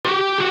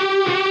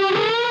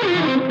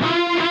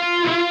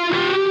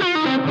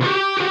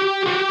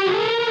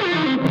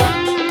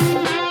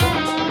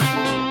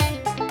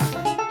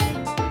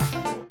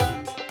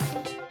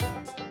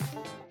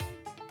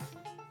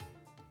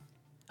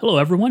Hello,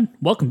 everyone.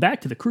 Welcome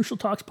back to the Crucial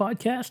Talks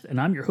podcast, and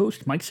I'm your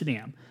host, Mike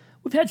Sadam.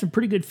 We've had some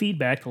pretty good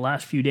feedback the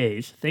last few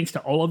days, thanks to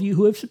all of you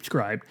who have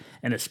subscribed,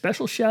 and a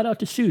special shout out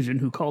to Susan,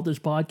 who called this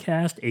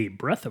podcast a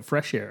breath of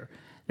fresh air.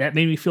 That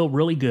made me feel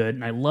really good,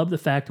 and I love the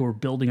fact that we're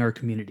building our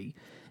community.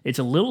 It's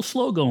a little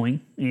slow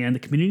going, and the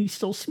community's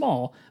still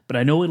small, but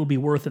I know it'll be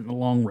worth it in the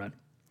long run.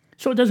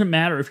 So it doesn't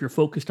matter if you're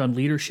focused on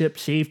leadership,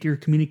 safety, or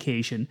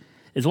communication,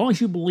 as long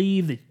as you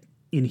believe that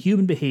in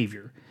human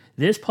behavior.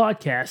 This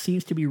podcast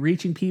seems to be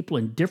reaching people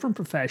in different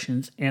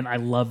professions, and I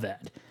love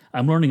that.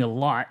 I'm learning a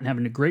lot and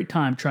having a great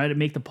time trying to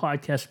make the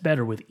podcast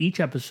better with each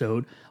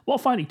episode while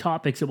finding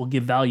topics that will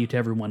give value to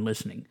everyone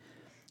listening.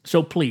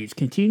 So please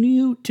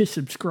continue to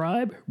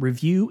subscribe,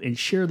 review, and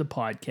share the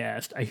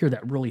podcast. I hear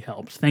that really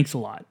helps. Thanks a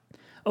lot.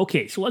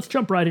 Okay, so let's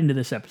jump right into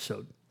this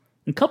episode.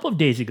 A couple of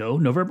days ago,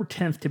 November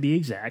 10th to be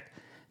exact,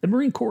 the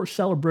Marine Corps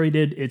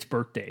celebrated its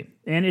birthday,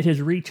 and it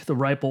has reached the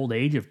ripe old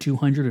age of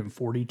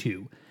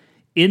 242.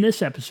 In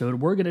this episode,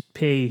 we're going to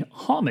pay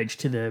homage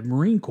to the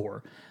Marine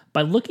Corps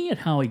by looking at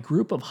how a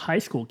group of high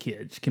school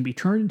kids can be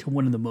turned into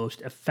one of the most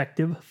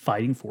effective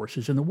fighting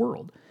forces in the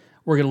world.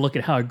 We're going to look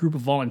at how a group of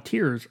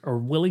volunteers are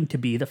willing to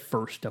be the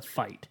first to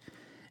fight,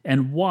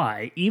 and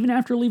why, even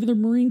after leaving the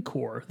Marine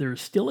Corps, there is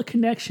still a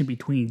connection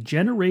between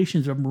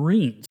generations of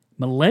Marines.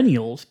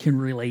 Millennials can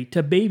relate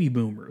to baby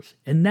boomers,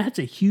 and that's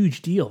a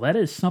huge deal. That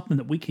is something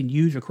that we can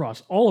use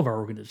across all of our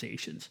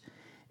organizations.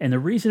 And the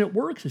reason it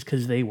works is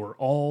because they were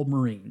all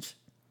Marines.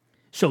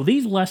 So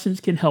these lessons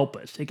can help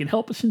us. They can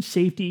help us in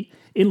safety,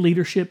 in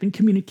leadership, in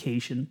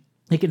communication.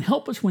 They can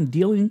help us when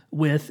dealing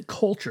with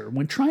culture,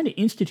 when trying to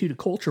institute a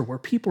culture where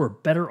people are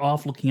better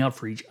off looking out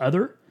for each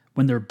other,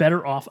 when they're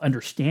better off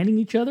understanding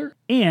each other,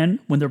 and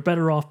when they're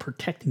better off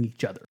protecting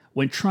each other.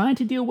 When trying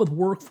to deal with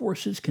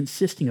workforces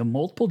consisting of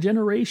multiple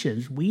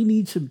generations, we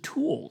need some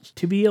tools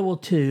to be able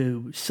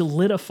to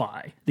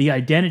solidify the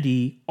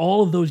identity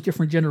all of those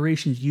different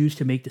generations use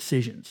to make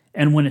decisions.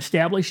 And when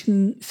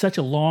establishing such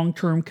a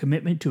long-term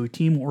commitment to a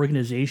team or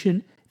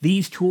organization,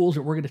 these tools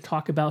that we're going to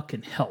talk about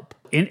can help.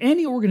 In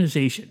any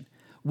organization,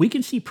 we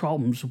can see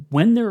problems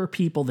when there are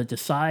people that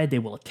decide they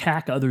will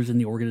attack others in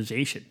the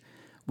organization.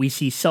 We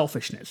see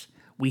selfishness,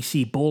 we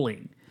see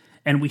bullying,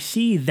 and we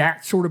see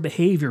that sort of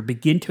behavior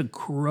begin to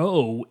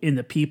grow in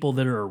the people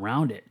that are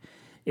around it.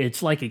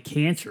 It's like a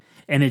cancer,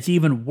 and it's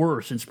even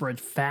worse and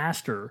spreads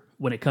faster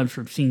when it comes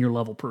from senior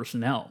level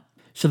personnel.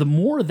 So the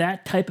more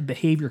that type of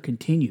behavior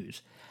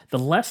continues, the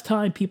less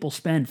time people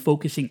spend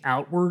focusing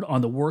outward on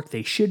the work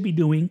they should be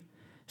doing,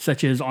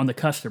 such as on the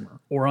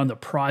customer or on the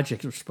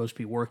project they're supposed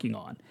to be working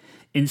on.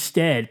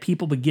 Instead,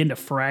 people begin to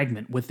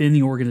fragment within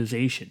the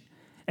organization.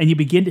 And you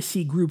begin to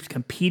see groups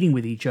competing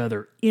with each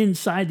other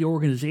inside the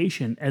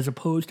organization as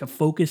opposed to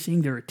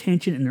focusing their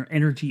attention and their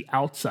energy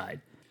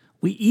outside.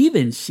 We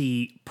even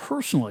see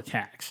personal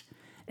attacks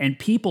and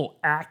people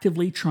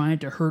actively trying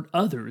to hurt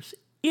others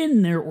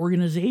in their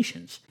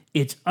organizations.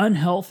 It's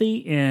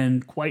unhealthy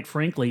and, quite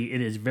frankly, it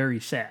is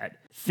very sad.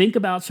 Think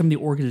about some of the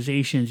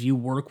organizations you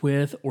work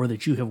with or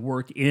that you have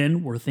worked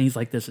in where things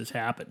like this has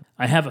happened.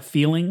 I have a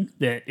feeling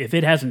that if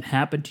it hasn't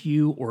happened to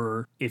you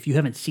or if you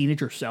haven't seen it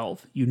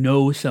yourself, you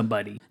know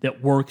somebody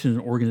that works in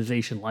an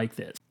organization like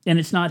this. And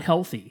it's not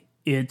healthy.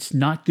 It's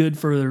not good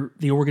for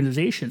the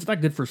organization. It's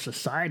not good for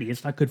society.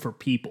 It's not good for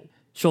people.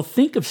 So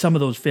think of some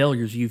of those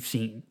failures you've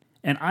seen.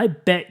 And I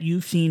bet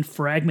you've seen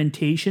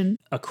fragmentation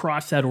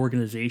across that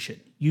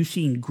organization. You've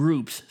seen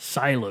groups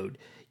siloed.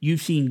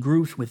 You've seen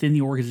groups within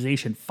the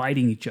organization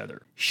fighting each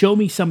other. Show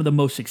me some of the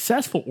most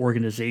successful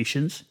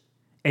organizations,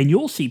 and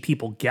you'll see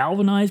people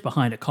galvanized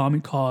behind a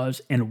common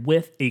cause and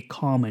with a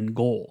common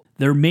goal.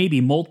 There may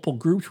be multiple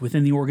groups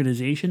within the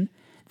organization.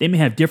 They may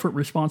have different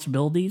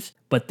responsibilities,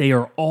 but they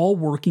are all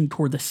working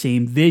toward the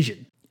same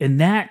vision. And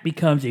that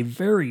becomes a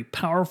very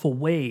powerful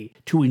way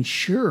to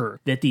ensure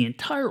that the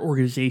entire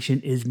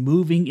organization is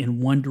moving in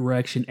one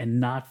direction and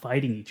not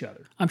fighting each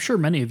other. I'm sure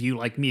many of you,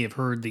 like me, have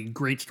heard the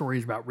great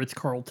stories about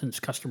Ritz-Carlton's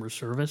customer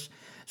service.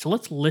 So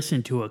let's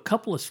listen to a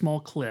couple of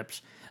small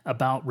clips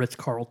about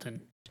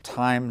Ritz-Carlton.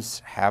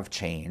 Times have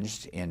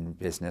changed in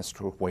business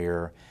to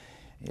where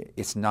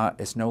it's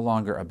no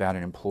longer about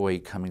an employee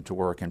coming to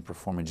work and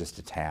performing just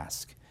a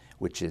task,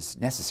 which is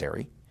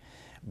necessary,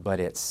 but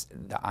it's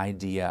the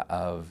idea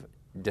of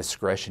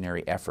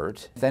discretionary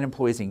effort. If that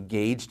employee is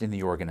engaged in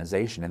the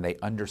organization and they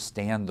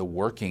understand the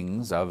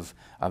workings of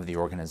the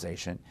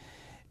organization,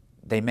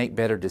 they make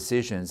better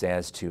decisions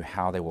as to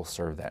how they will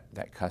serve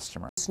that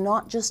customer. It's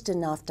not just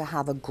enough to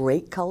have a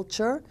great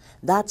culture,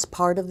 that's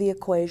part of the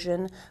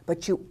equation,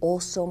 but you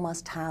also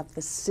must have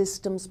the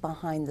systems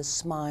behind the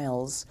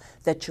smiles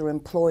that your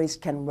employees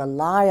can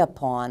rely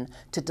upon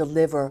to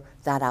deliver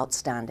that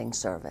outstanding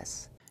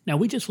service. Now,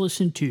 we just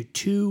listened to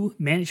two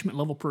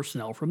management-level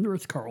personnel from the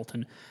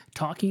Ritz-Carlton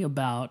talking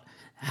about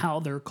how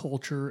their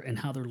culture and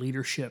how their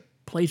leadership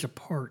plays a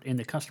part in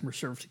the customer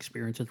service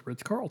experience at the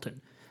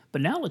Ritz-Carlton.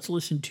 But now let's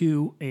listen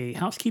to a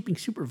housekeeping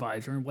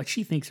supervisor and what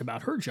she thinks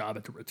about her job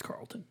at the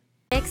Ritz-Carlton.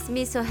 Makes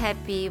me so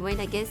happy when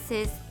a guest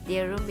says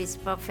their room is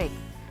perfect.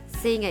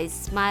 Seeing a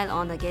smile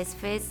on a guest's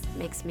face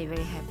makes me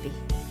very happy.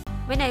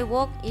 When I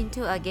walk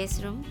into a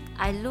guest room,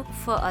 I look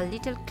for a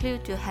little clue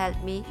to help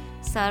me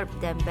serve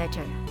them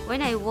better.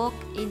 When I walk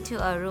into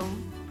a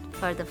room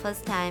for the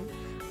first time,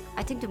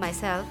 I think to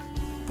myself,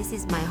 this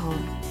is my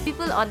home.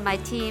 People on my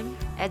team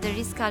at the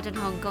Ritz-Carlton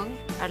Hong Kong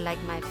are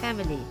like my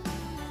family.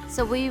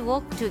 So we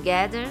work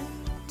together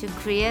to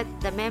create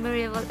the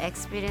memorable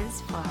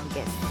experience for our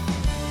guests.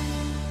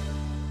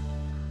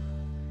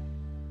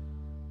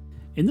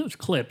 In those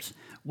clips,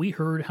 we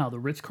heard how the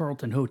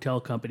Ritz-Carlton Hotel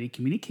Company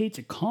communicates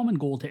a common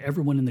goal to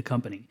everyone in the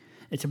company.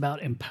 It's about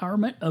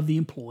empowerment of the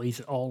employees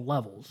at all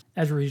levels.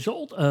 As a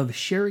result of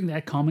sharing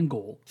that common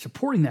goal,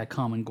 supporting that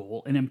common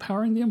goal, and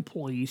empowering the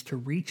employees to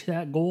reach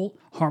that goal,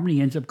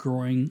 harmony ends up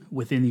growing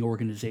within the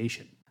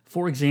organization.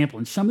 For example,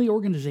 in some of the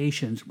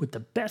organizations with the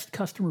best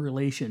customer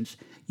relations,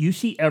 you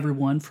see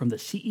everyone from the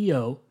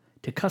CEO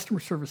to customer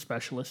service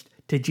specialists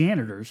to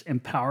janitors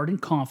empowered and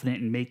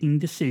confident in making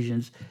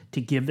decisions to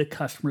give the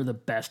customer the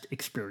best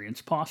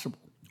experience possible.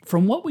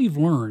 From what we've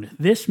learned,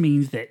 this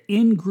means that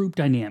in-group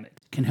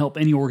dynamics can help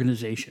any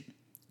organization.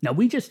 Now,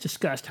 we just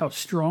discussed how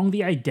strong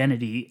the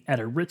identity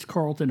at a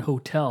Ritz-Carlton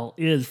hotel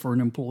is for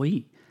an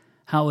employee,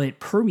 how it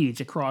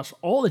permeates across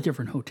all the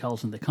different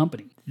hotels in the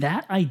company.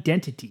 That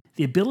identity,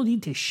 the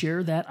ability to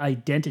share that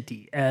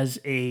identity as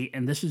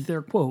and this is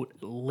their quote,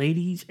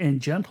 ladies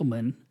and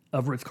gentlemen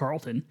of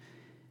Ritz-Carlton,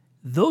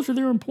 those are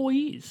their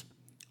employees,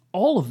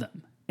 all of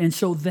them. And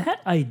so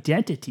that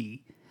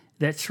identity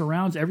that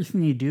surrounds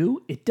everything they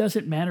do, it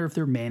doesn't matter if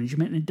they're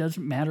management, it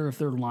doesn't matter if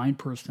they're line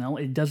personnel,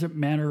 it doesn't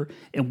matter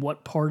in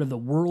what part of the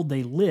world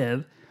they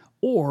live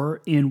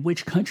or in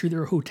which country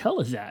their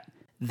hotel is at.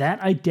 That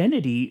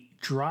identity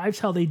drives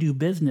how they do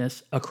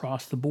business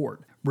across the board.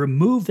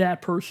 Remove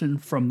that person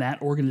from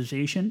that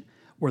organization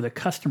where the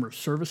customer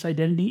service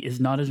identity is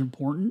not as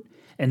important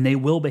and they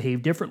will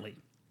behave differently.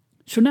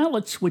 So now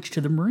let's switch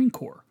to the Marine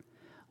Corps.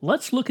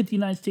 Let's look at the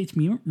United States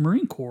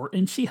Marine Corps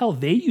and see how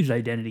they use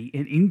identity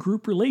and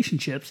in-group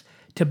relationships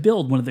to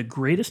build one of the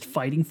greatest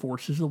fighting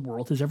forces the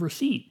world has ever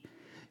seen.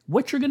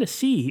 What you're going to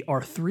see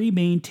are three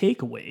main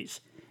takeaways,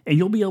 and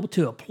you'll be able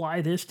to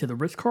apply this to the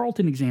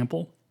Ritz-Carlton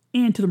example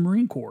and to the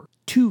Marine Corps.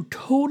 Two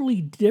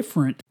totally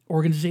different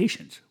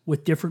organizations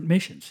with different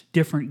missions,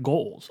 different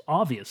goals,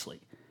 obviously.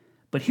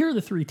 But here are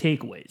the three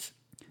takeaways.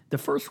 The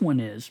first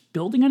one is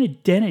building an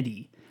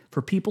identity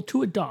for people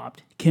to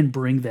adopt can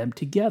bring them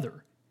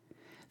together.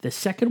 The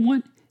second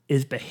one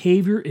is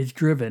behavior is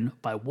driven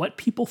by what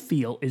people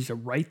feel is the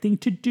right thing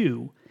to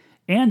do,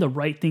 and the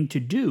right thing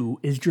to do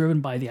is driven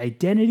by the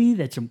identity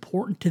that's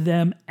important to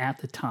them at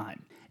the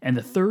time. And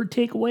the third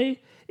takeaway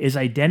is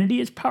identity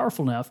is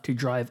powerful enough to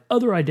drive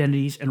other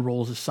identities and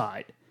roles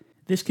aside.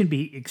 This can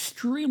be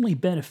extremely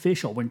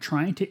beneficial when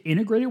trying to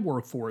integrate a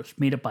workforce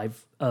made up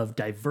of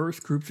diverse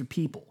groups of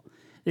people.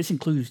 This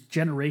includes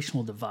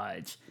generational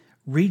divides,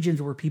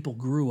 regions where people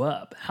grew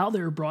up, how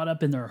they were brought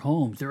up in their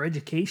homes, their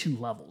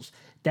education levels.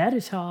 That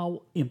is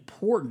how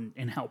important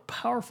and how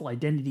powerful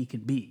identity can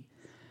be.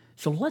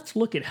 So let's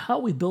look at how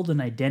we build an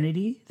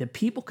identity that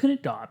people can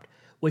adopt,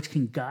 which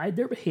can guide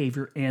their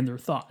behavior and their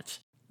thoughts.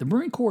 The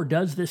Marine Corps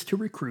does this to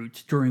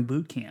recruits during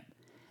boot camp.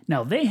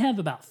 Now, they have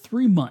about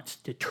 3 months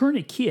to turn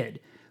a kid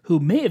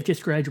who may have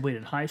just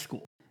graduated high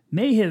school,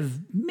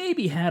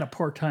 maybe had a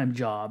part-time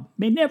job,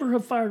 may never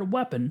have fired a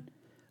weapon,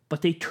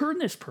 but they turn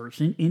this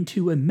person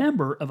into a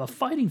member of a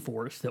fighting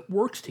force that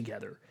works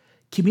together,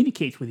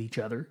 communicates with each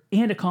other,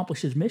 and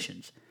accomplishes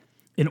missions.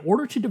 In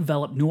order to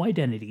develop new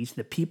identities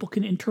that people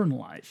can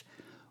internalize,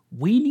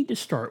 we need to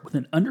start with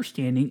an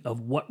understanding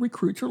of what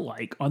recruits are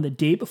like on the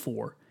day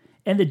before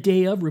and the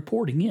day of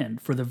reporting in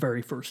for the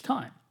very first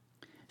time.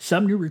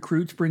 Some new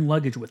recruits bring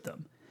luggage with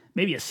them,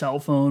 maybe a cell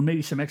phone,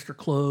 maybe some extra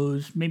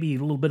clothes, maybe a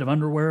little bit of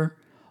underwear.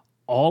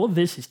 All of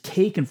this is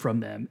taken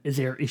from them as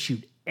they are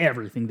issued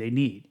everything they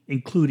need,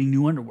 including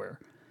new underwear.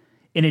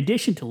 In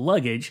addition to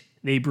luggage,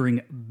 they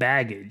bring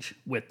baggage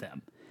with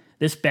them.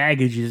 This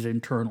baggage is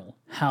internal,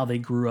 how they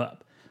grew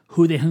up,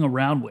 who they hung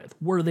around with,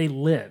 where they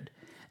lived.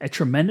 A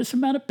tremendous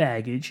amount of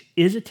baggage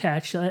is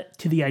attached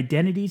to the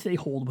identities they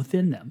hold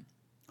within them.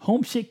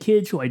 Homesick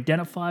kids who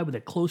identify with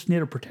a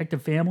close-knit or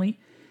protective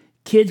family,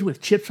 kids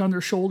with chips on their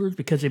shoulders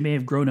because they may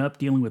have grown up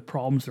dealing with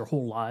problems their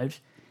whole lives,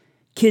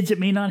 kids that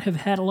may not have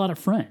had a lot of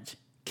friends,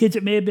 kids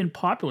that may have been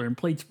popular and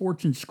played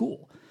sports in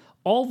school.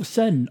 All of a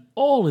sudden,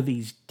 all of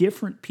these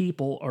different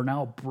people are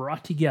now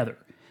brought together.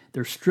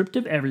 They're stripped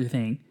of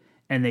everything,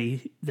 and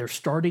they're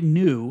starting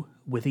new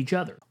with each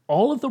other.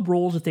 All of the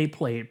roles that they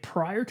played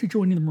prior to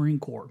joining the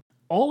Marine Corps,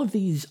 all of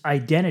these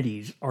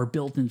identities are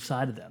built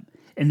inside of them,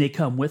 and they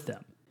come with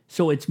them.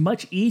 So it's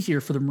much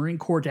easier for the Marine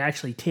Corps to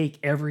actually take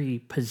every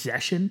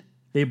possession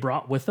they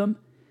brought with them.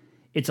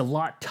 It's a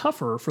lot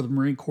tougher for the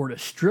Marine Corps to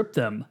strip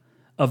them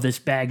of this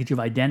baggage of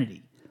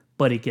identity,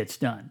 but it gets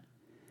done.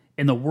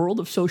 In the world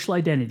of social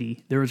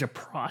identity, there is a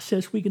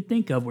process we can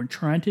think of when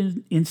trying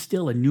to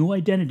instill a new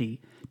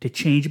identity to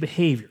change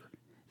behavior.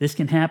 This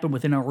can happen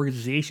within our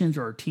organizations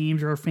or our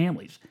teams or our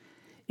families.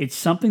 It's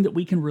something that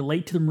we can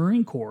relate to the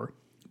Marine Corps,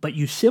 but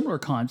use similar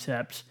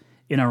concepts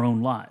in our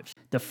own lives.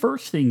 The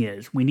first thing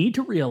is we need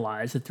to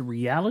realize that the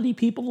reality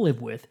people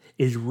live with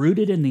is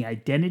rooted in the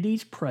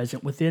identities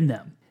present within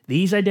them.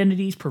 These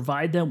identities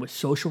provide them with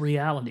social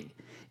reality,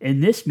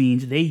 and this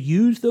means they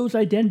use those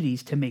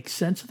identities to make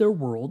sense of their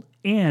world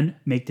and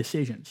make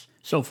decisions.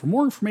 So for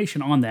more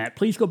information on that,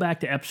 please go back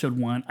to episode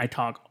 1. I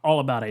talk all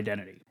about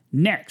identity.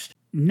 Next,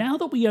 now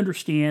that we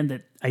understand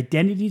that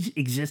identities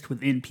exist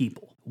within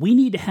people, we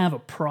need to have a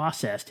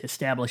process to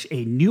establish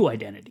a new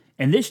identity.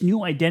 And this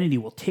new identity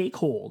will take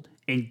hold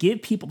and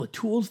give people the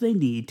tools they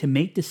need to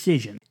make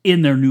decisions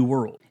in their new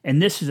world.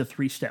 And this is a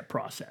 3-step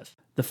process.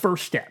 The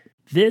first step,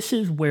 this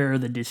is where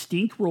the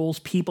distinct roles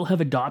people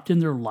have adopted in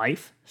their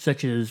life,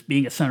 such as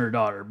being a son or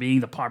daughter, being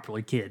the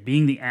popular kid,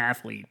 being the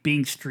athlete,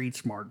 being street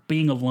smart,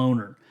 being a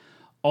loner,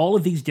 all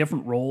of these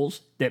different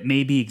roles that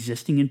may be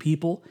existing in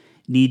people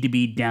need to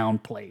be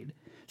downplayed.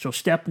 So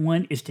step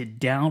 1 is to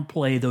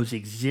downplay those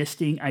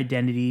existing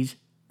identities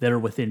that are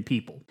within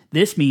people.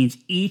 This means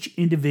each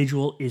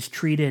individual is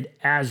treated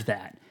as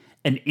that,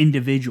 an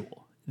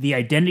individual. The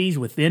identities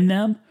within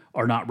them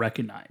are not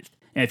recognized.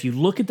 And if you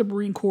look at the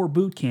Marine Corps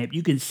boot camp,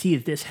 you can see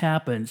that this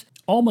happens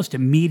almost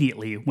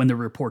immediately when they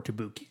report to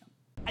boot camp.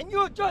 And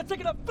you're just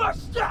taking the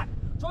first step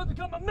trying to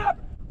become a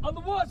member of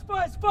the world's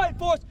finest fighting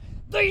force,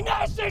 the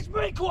United States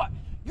Marine Corps.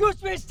 You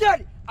stay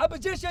steady. I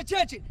position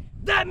attention.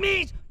 That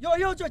means your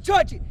heels are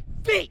touching,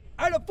 feet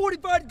at a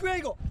 45-degree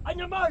angle, and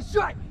your mouth is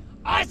shut.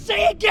 I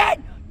say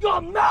again,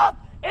 your mouth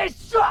is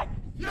shut.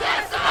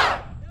 Yes,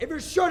 sir. If your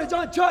shirt is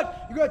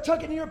untucked, you're gonna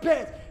tuck it in your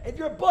pants. If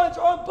your buttons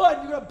are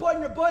unbuttoned, you're gonna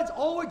button your buttons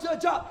all the way to the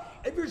top.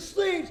 If your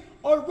sleeves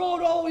are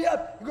rolled all the way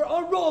up, you're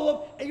gonna unroll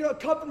them and you're gonna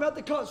cut them at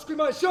the cut. Scream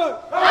my shirt.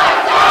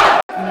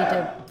 We need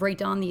to break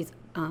down these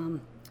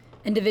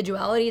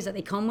individualities that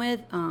they come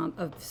with,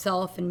 of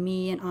self and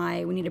me and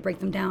I. We need to break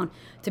them down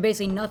to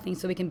basically nothing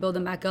so we can build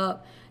them back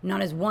up,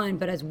 not as one,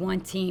 but as one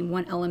team,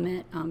 one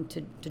element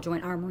to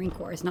join our Marine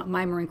Corps. It's not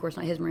my Marine Corps, it's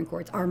not his Marine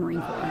Corps, it's our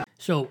Marine Corps.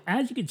 So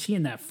as you can see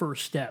in that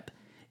first step,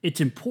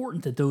 it's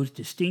important that those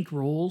distinct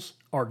roles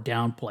are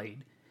downplayed,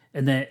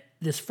 and that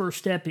this first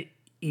step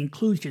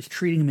includes just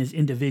treating them as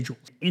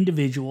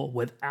individual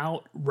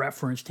without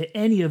reference to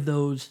any of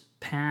those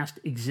past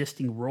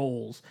existing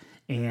roles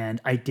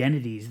and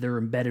identities that are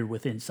embedded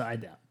within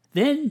inside them.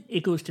 Then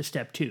it goes to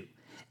step 2.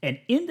 And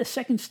in the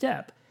second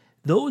step,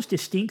 those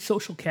distinct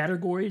social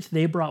categories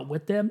they brought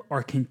with them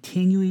are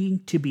continuing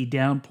to be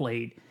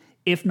downplayed,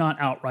 if not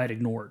outright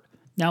ignored.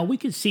 Now, we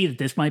can see that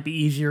this might be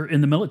easier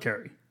in the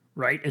military,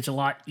 right? It's a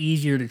lot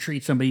easier to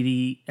treat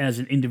somebody as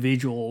an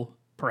individual,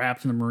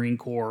 perhaps in the Marine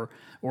Corps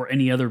or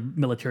any other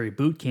military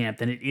boot camp,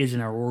 than it is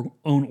in our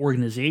own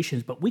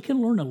organizations, but we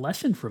can learn a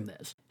lesson from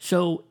this.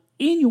 So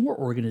in your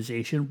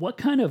organization, what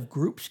kind of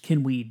groups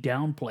can we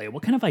downplay?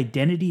 What kind of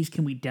identities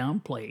can we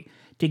downplay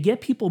to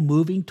get people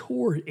moving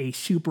toward a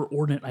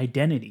superordinate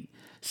identity,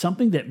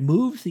 something that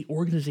moves the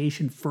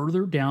organization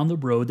further down the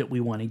road that we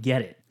want to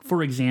get it?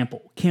 For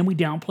example, can we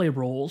downplay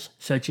roles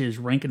such as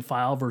rank and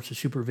file versus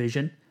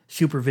supervision,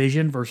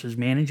 supervision versus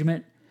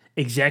management,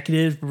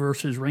 executives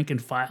versus rank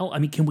and file? I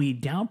mean, can we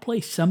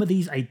downplay some of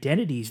these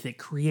identities that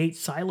create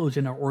silos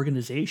in our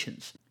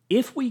organizations?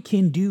 If we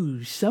can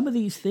do some of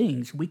these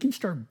things, we can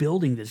start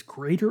building this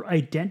greater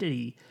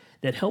identity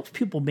that helps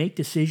people make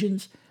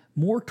decisions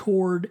more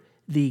toward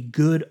the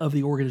good of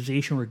the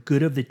organization or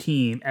good of the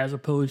team as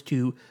opposed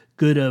to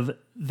good of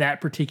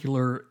that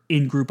particular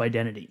in-group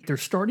identity. They're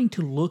starting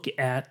to look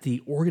at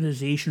the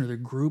organization or the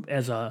group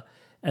as a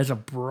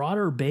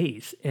broader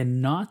base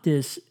and not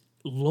this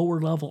lower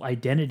level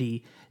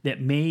identity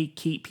that may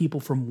keep people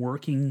from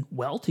working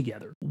well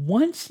together.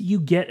 Once you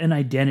get an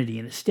identity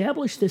and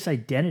establish this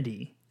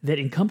identity that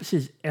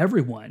encompasses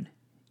everyone,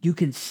 you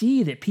can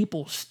see that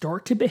people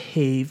start to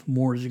behave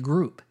more as a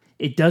group.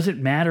 It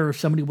doesn't matter if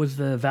somebody was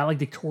the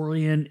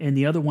valedictorian and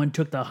the other one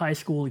took the high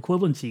school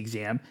equivalency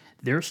exam.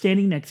 They're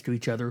standing next to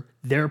each other.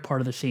 They're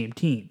part of the same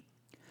team.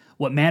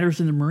 What matters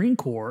in the Marine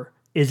Corps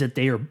is that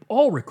they are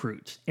all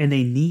recruits and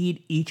they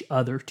need each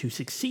other to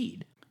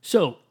succeed.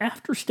 So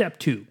after step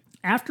 2,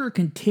 after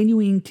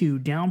continuing to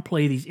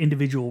downplay these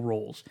individual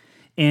roles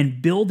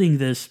and building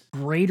this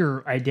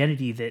greater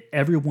identity that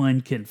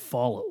everyone can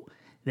follow,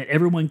 that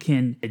everyone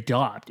can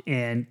adopt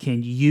and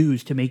can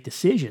use to make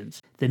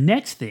decisions, the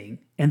next thing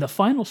and the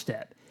final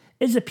step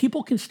is that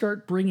people can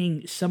start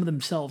bringing some of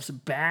themselves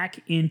back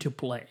into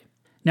play.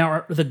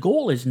 Now, the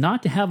goal is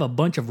not to have a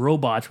bunch of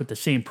robots with the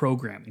same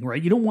programming,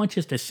 right? You don't want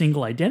just a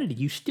single identity.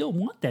 You still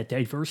want that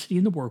diversity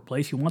in the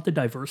workplace. You want the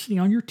diversity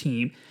on your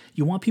team.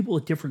 You want people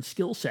with different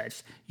skill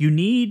sets. You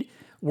need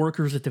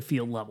workers at the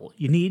field level.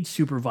 You need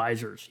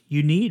supervisors.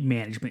 You need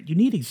management. You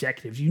need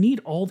executives. You need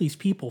all these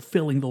people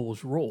filling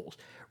those roles,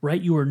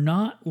 right? You are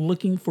not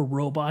looking for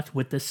robots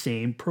with the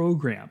same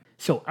program.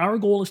 So our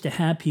goal is to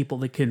have people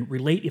that can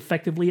relate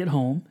effectively at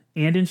home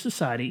and in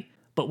society.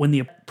 But when the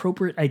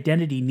appropriate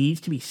identity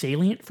needs to be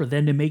salient for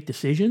them to make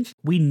decisions,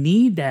 we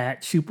need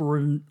that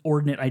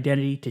superordinate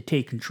identity to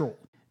take control.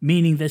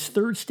 Meaning this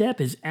third step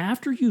is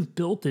after you've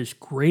built this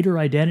greater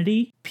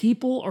identity,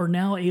 people are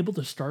now able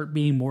to start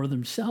being more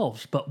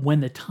themselves. But when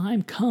the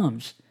time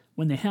comes,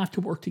 when they have to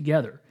work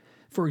together.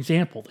 For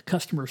example, the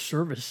customer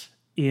service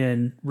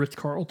in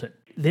Ritz-Carlton.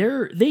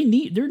 There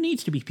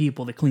needs to be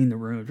people that clean the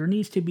rooms. There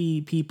needs to be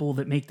people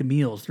that make the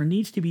meals. There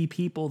needs to be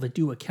people that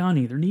do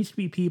accounting. There needs to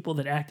be people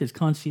that act as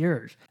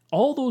concierge.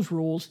 All those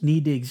roles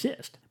need to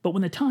exist. But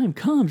when the time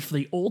comes for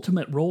the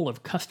ultimate role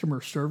of customer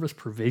service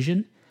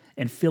provision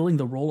and filling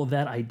the role of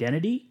that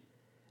identity,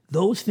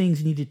 those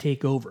things need to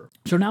take over.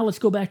 So now let's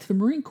go back to the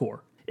Marine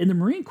Corps. In the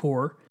Marine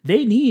Corps,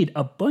 they need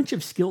a bunch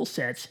of skill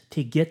sets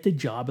to get the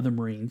job of the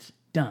Marines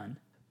done.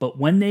 But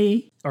when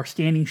they are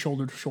standing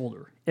shoulder to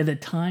shoulder and the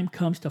time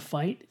comes to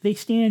fight, they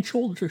stand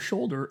shoulder to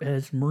shoulder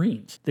as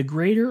Marines. The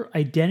greater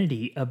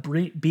identity of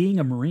being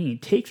a Marine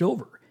takes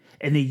over,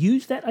 and they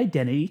use that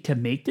identity to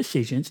make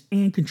decisions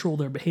and control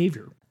their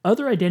behavior.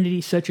 Other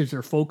identities, such as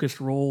their focused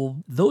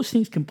role, those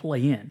things can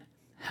play in.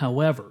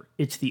 However,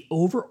 it's the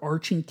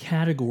overarching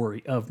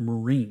category of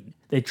Marine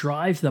that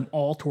drives them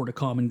all toward a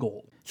common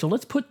goal. So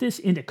let's put this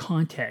into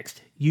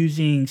context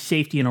using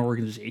safety in our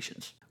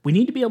organizations. We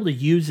need to be able to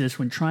use this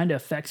when trying to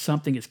affect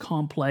something as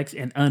complex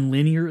and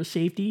unlinear as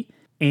safety,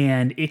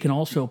 and it can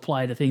also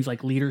apply to things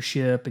like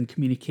leadership and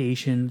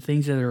communication,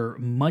 things that are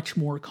much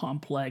more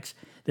complex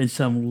than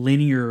some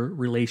linear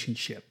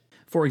relationship.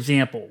 For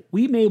example,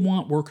 we may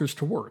want workers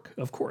to work,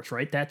 of course,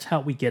 right? That's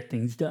how we get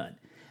things done.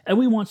 And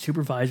we want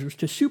supervisors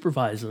to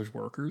supervise those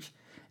workers,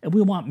 and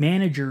we want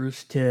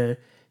managers to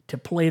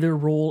play their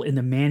role in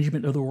the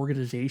management of the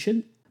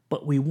organization.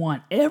 But we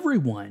want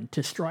everyone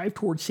to strive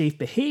towards safe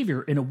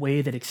behavior in a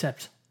way that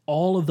accepts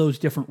all of those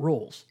different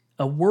roles.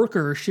 A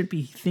worker should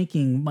be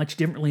thinking much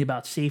differently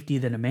about safety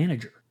than a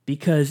manager,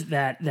 because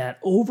that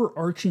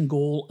overarching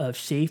goal of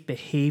safe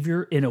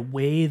behavior in a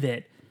way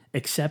that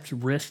accepts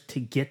risk to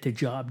get the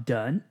job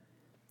done,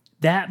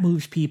 that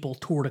moves people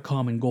toward a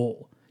common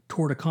goal,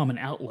 toward a common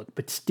outlook,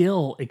 but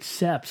still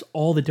accepts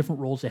all the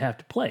different roles they have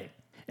to play.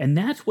 And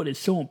that's what is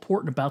so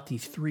important about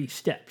these 3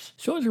 steps.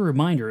 So as a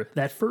reminder,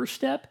 that first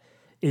step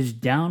is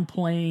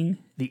downplaying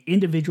the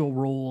individual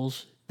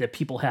roles that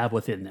people have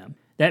within them.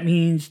 That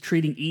means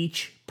treating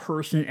each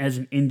person as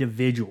an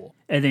individual.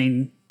 And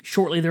then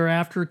shortly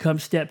thereafter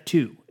comes step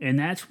 2. And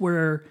that's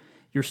where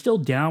you're still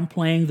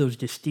downplaying those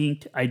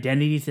distinct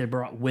identities that are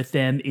brought with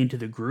them into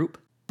the group,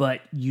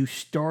 but you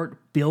start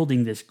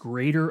building this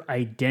greater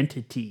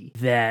identity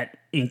that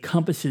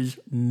encompasses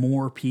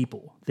more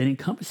people, that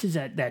encompasses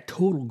that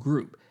total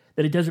group.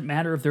 That it doesn't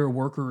matter if they're a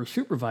worker or a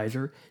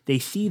supervisor, they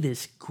see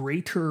this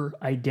greater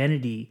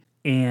identity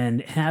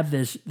and have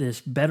this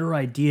better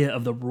idea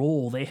of the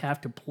role they have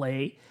to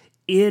play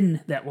in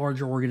that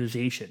larger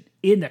organization,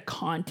 in the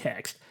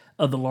context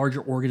of the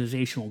larger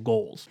organizational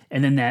goals.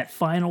 And then that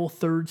final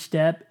 3rd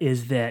step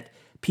is that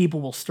people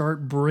will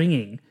start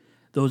bringing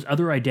those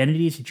other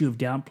identities that you have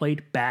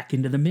downplayed back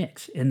into the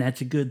mix. And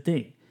that's a good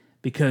thing,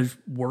 because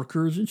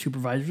workers and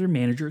supervisors and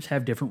managers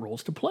have different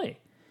roles to play.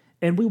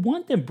 And we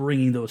want them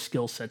bringing those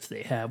skill sets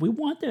they have. We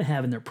want them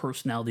having their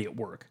personality at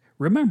work.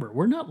 Remember,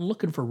 we're not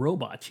looking for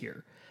robots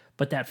here.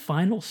 But that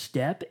final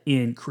step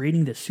in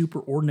creating the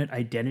superordinate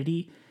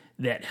identity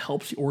that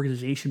helps the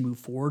organization move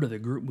forward or the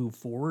group move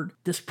forward,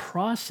 this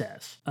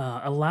process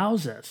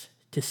allows us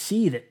to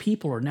see that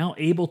people are now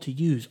able to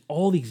use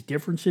all these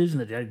differences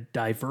and the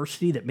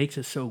diversity that makes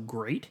us so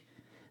great.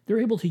 They're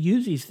able to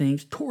use these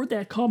things toward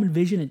that common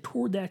vision and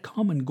toward that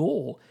common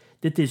goal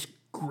that this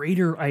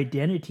greater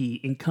identity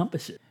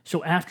encompasses.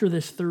 So after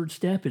this 3rd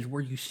step is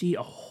where you see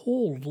a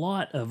whole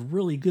lot of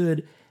really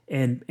good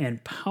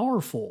and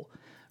powerful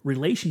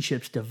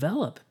relationships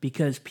develop,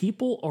 because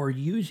people are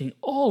using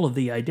all of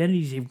the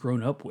identities they've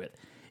grown up with.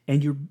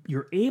 And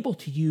you're able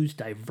to use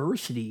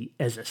diversity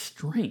as a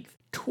strength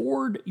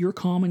toward your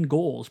common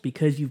goals,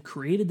 because you've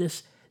created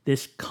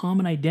this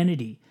common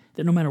identity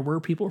that no matter where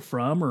people are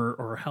from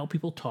or how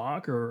people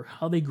talk or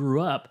how they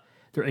grew up,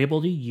 they're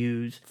able to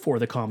use for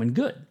the common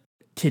good.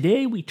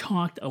 Today, we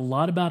talked a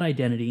lot about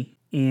identity,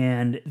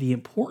 and the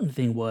important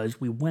thing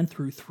was we went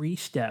through 3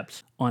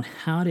 steps on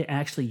how to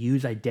actually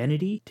use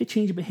identity to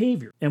change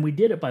behavior. And we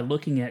did it by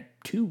looking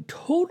at 2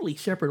 totally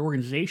separate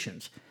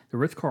organizations, the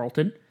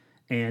Ritz-Carlton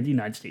and the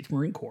United States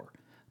Marine Corps.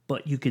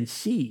 But you can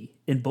see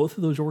in both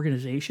of those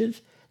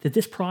organizations that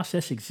this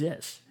process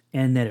exists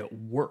and that it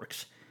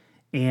works,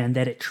 and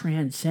that it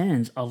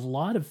transcends a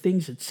lot of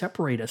things that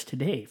separate us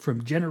today,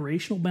 from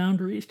generational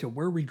boundaries to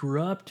where we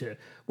grew up to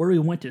where we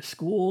went to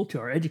school to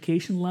our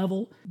education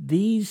level.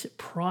 These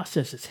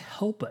processes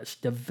help us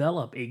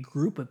develop a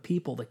group of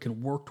people that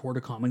can work toward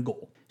a common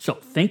goal. So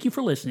thank you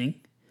for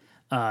listening.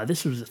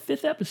 This was the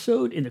 5th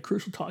episode in the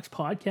Crucial Talks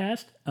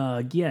podcast.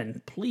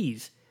 Again,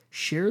 please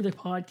share the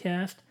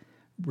podcast,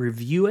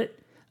 review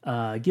it,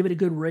 give it a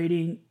good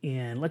rating,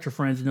 and let your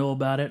friends know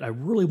about it. I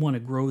really want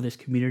to grow this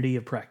community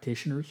of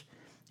practitioners.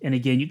 And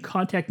again, you can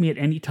contact me at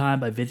any time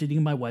by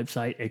visiting my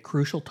website at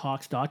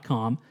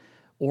crucialtalks.com,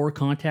 or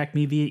contact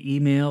me via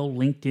email,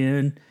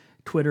 LinkedIn,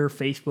 Twitter,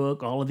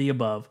 Facebook, all of the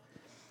above.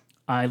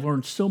 I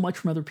learned so much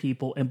from other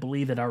people and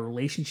believe that our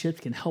relationships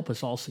can help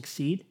us all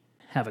succeed.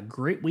 Have a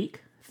great week.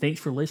 Thanks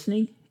for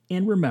listening.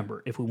 And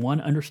remember, if we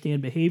want to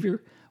understand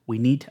behavior, we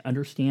need to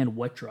understand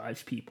what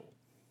drives people.